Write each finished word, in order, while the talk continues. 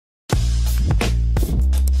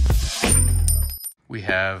we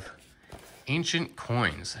have ancient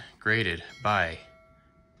coins graded by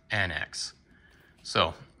Annex.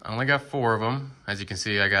 So I only got 4 of them. As you can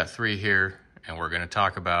see, I got 3 here, and we're going to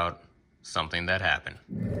talk about something that happened.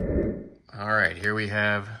 All right, here we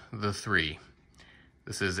have the 3.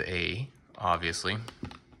 This is A, obviously.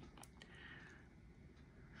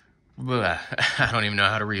 Blah, I don't even know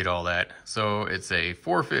how to read all that. So it's a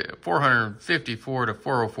 454 to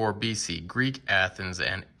 404 BC, Greek Athens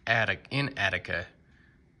and in Attica,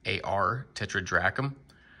 AR, tetradrachm.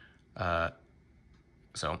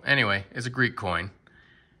 So anyway, it's a Greek coin.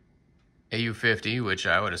 AU50, which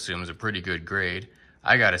I would assume is a pretty good grade.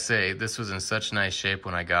 I gotta say, this was in such nice shape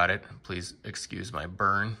when I got it. Please excuse my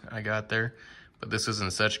burn I got there. But this was in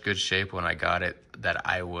such good shape when I got it that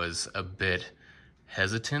I was a bit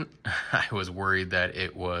hesitant. I was worried that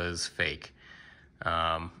it was fake.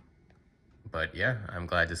 But yeah, I'm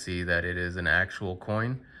glad to see that it is an actual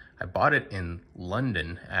coin. I bought it in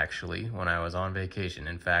London, actually, when I was on vacation.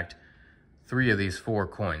 In fact, 3 of these 4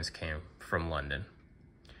 coins came from London.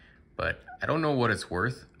 But I don't know what it's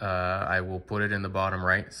worth. I will put it in the bottom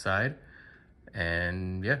right side.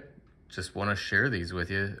 And yeah, just want to share these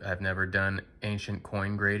with you. I've never done ancient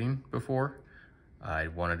coin grading before. I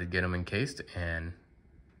wanted to get them encased and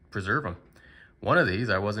preserve them. One of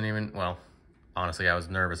these, I wasn't even, well, honestly, I was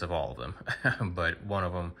nervous of all of them. But one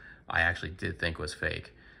of them I actually did think was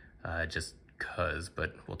fake. Just cause,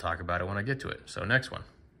 but we'll talk about it when I get to it. So next one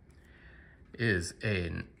is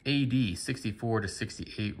an AD 64 to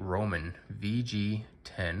 68 Roman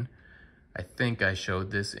VG10. I think I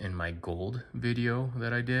showed this in my gold video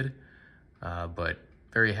that I did, but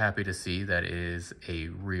very happy to see that it is a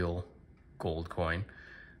real gold coin.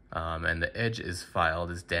 And the edge is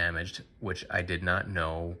filed, is damaged, which I did not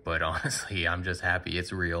know, but honestly, I'm just happy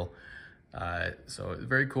it's real. So it's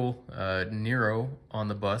very cool. Nero on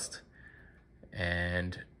the bust,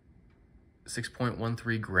 and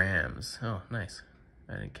 6.13 grams. Oh, nice.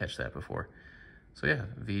 I didn't catch that before. So yeah,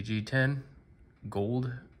 VG10,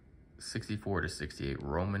 gold, 64 to 68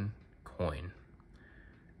 Roman coin.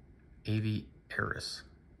 AV Eris.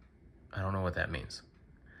 I don't know what that means.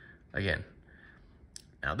 Again,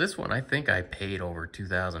 now this one, I think I paid over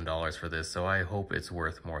 $2,000 for this, so I hope it's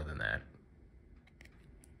worth more than that.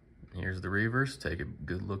 Here's the reverse. Take a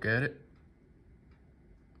good look at it.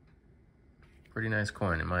 Pretty nice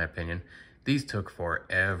coin, in my opinion. These took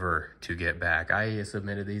forever to get back. I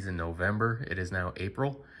submitted these in November. It is now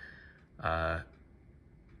April.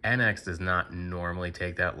 Annex does not normally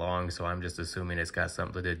take that long, so I'm just assuming it's got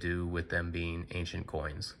something to do with them being ancient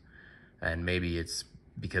coins. And maybe it's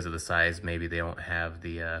because of the size. Maybe they don't have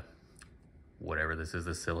the, whatever this is,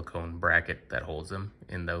 the silicone bracket that holds them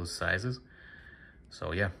in those sizes.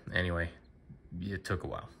 So yeah, anyway, it took a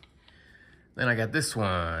while. Then I got this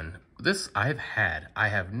one. This I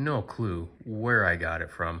have no clue where I got it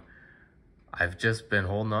from. I've just been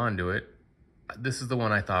holding on to it. This is the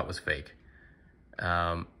one I thought was fake.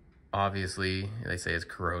 Obviously, they say it's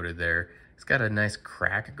corroded there. It's got a nice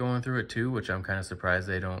crack going through it too, which I'm kind of surprised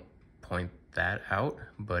they don't point that out.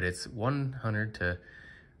 But it's 100 to,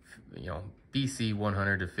 BC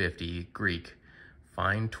 100 to 50, Greek,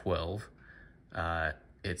 fine 12.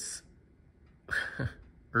 It's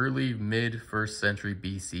early mid 1st century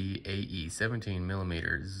BC AE, 17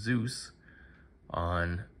 millimeter Zeus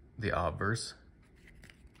on the obverse.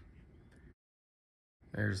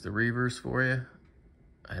 There's the reverse for you.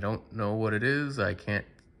 I don't know what it is. I can't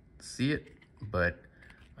see it, but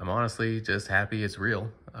I'm honestly just happy it's real.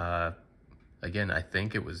 Again, I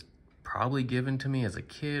think it was probably given to me as a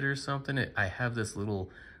kid or something. I have this little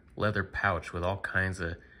leather pouch with all kinds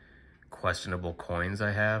of questionable coins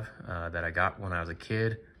I have that I got when I was a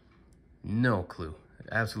kid. No clue,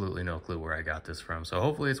 absolutely no clue where I got this from. So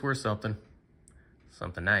hopefully it's worth something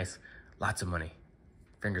nice. Lots of money,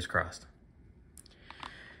 fingers crossed.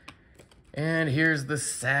 And here's the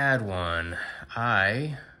sad one.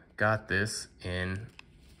 I got this in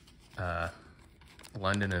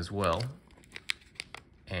London as well,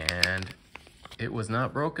 and it was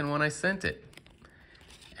not broken when I sent it.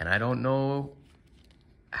 And I don't know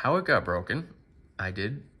how it got broken. I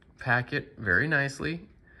did pack it very nicely.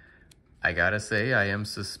 I gotta say, I am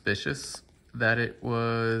suspicious that it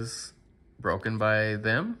was broken by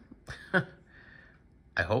them.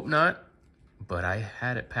 I hope not, but I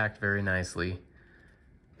had it packed very nicely.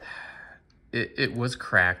 It was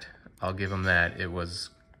cracked. I'll give them that. It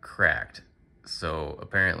was cracked. So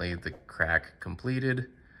apparently the crack completed,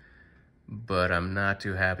 but I'm not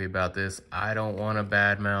too happy about this. I don't want to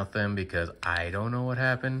badmouth them because I don't know what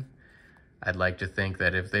happened. I'd like to think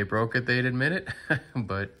that if they broke it, they'd admit it,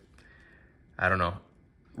 but I don't know.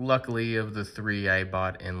 luckily, of the three I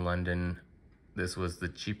bought in London, this was the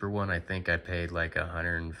cheaper one. I think I paid like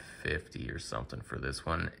 150 or something for this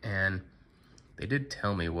one. And they did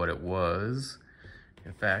tell me what it was.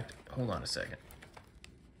 In fact, hold on a second.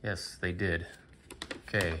 Yes, they did.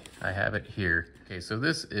 Okay, I have it here. Okay, so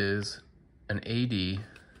this is an AD. You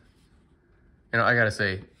know, I gotta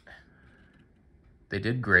say, they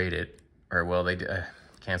did grade it. Or, well, they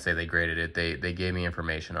can't say they graded it. They gave me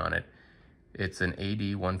information on it. It's an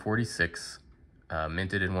AD 146,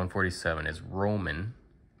 minted in 147. It's Roman.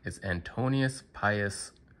 It's Antonius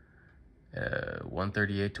Pius,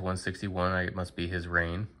 138 to 161. It must be his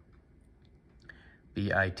reign.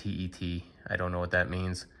 Bitet. I don't know what that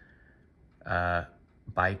means.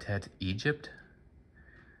 Bitet, Egypt.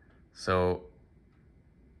 So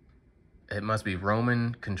it must be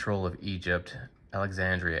Roman control of Egypt.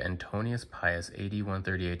 Alexandria, Antonius Pius, AD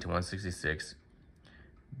 138 to 166.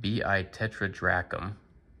 BI tetradrachm,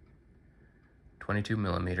 22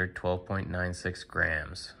 millimeter, 12.96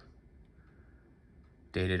 grams.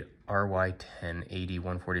 Dated RY10, AD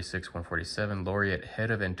 146, 147. Laureate,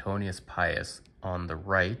 head of Antonius Pius on the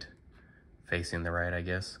right, facing the right, I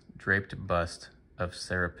guess. Draped bust of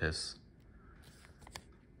Serapis.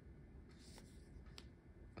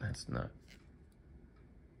 That's not,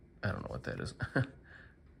 I don't know what that is.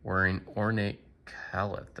 Wearing ornate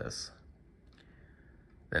calathus.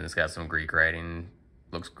 Then it's got some Greek writing.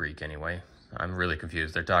 Looks Greek anyway. I'm really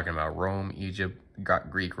confused. They're talking about Rome, Egypt, got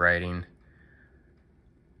Greek writing.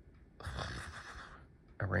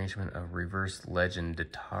 Arrangement of reverse legend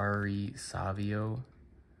Detari Savio.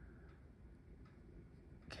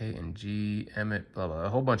 K and G, Emmett, blah, blah. A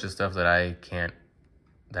whole bunch of stuff that I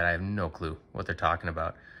have no clue what they're talking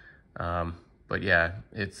about. But yeah,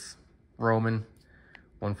 it's Roman,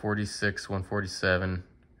 146, 147,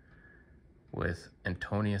 with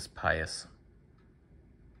Antonius Pius.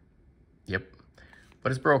 Yep,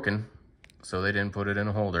 but it's broken, so they didn't put it in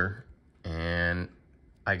a holder. And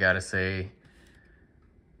I gotta say,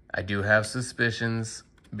 I do have suspicions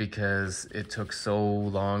because it took so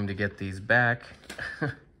long to get these back.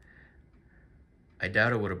 I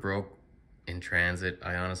doubt it would have broke in transit.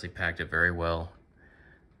 I honestly packed it very well,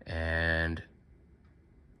 and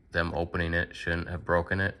them opening it shouldn't have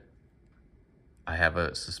broken it. I have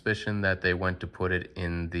a suspicion that they went to put it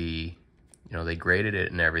in the, you know, they graded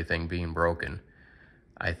it and everything being broken.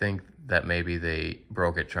 I think that maybe they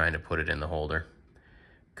broke it trying to put it in the holder.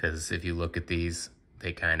 Because if you look at these,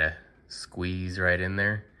 they kind of squeeze right in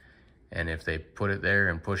there. And if they put it there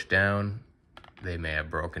and push down, they may have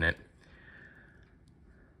broken it.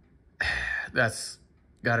 That's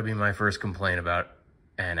got to be my first complaint about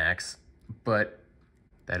Anax. But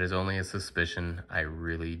that is only a suspicion. I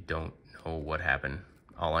really don't know what happened.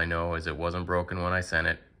 All I know is it wasn't broken when I sent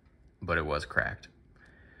it, but it was cracked.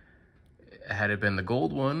 Had it been the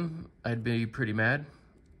gold one, I'd be pretty mad.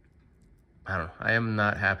 I don't know. I am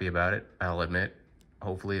not happy about it, I'll admit.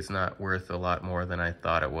 Hopefully it's not worth a lot more than I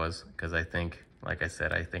thought it was, because I think, like I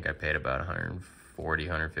said, I think I paid about $140,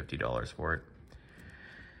 $150 for it.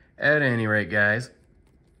 At any rate, guys,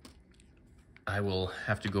 I will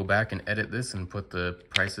have to go back and edit this and put the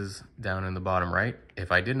prices down in the bottom right.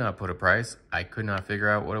 If I did not put a price, I could not figure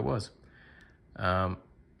out what it was.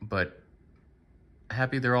 But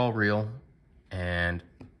happy they're all real, and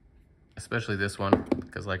especially this one,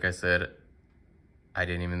 because like I said, I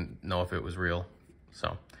didn't even know if it was real.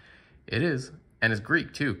 So it is, and it's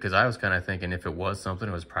Greek too, because I was kind of thinking if it was something,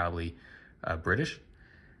 it was probably British.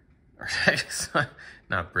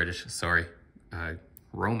 Not British, sorry,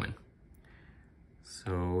 Roman.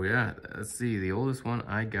 So yeah, let's see, the oldest one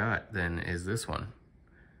I got then is this one.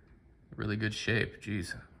 Really good shape,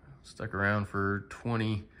 geez. Stuck around for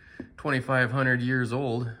 2,500 years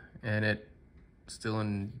old, and it's still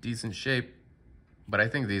in decent shape. But I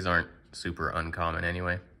think these aren't super uncommon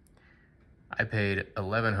anyway. I paid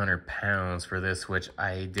 1,100 pounds for this, which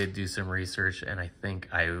I did do some research, and I think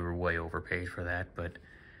I way overpaid for that, but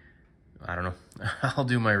I don't know. I'll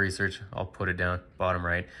do my research. I'll put it down, bottom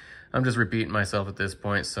right. I'm just repeating myself at this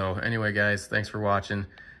point. So anyway, guys, thanks for watching.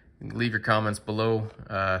 Leave your comments below.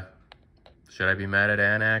 Should I be mad at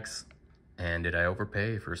Anax? And did I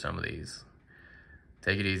overpay for some of these?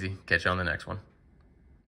 Take it easy. Catch you on the next one.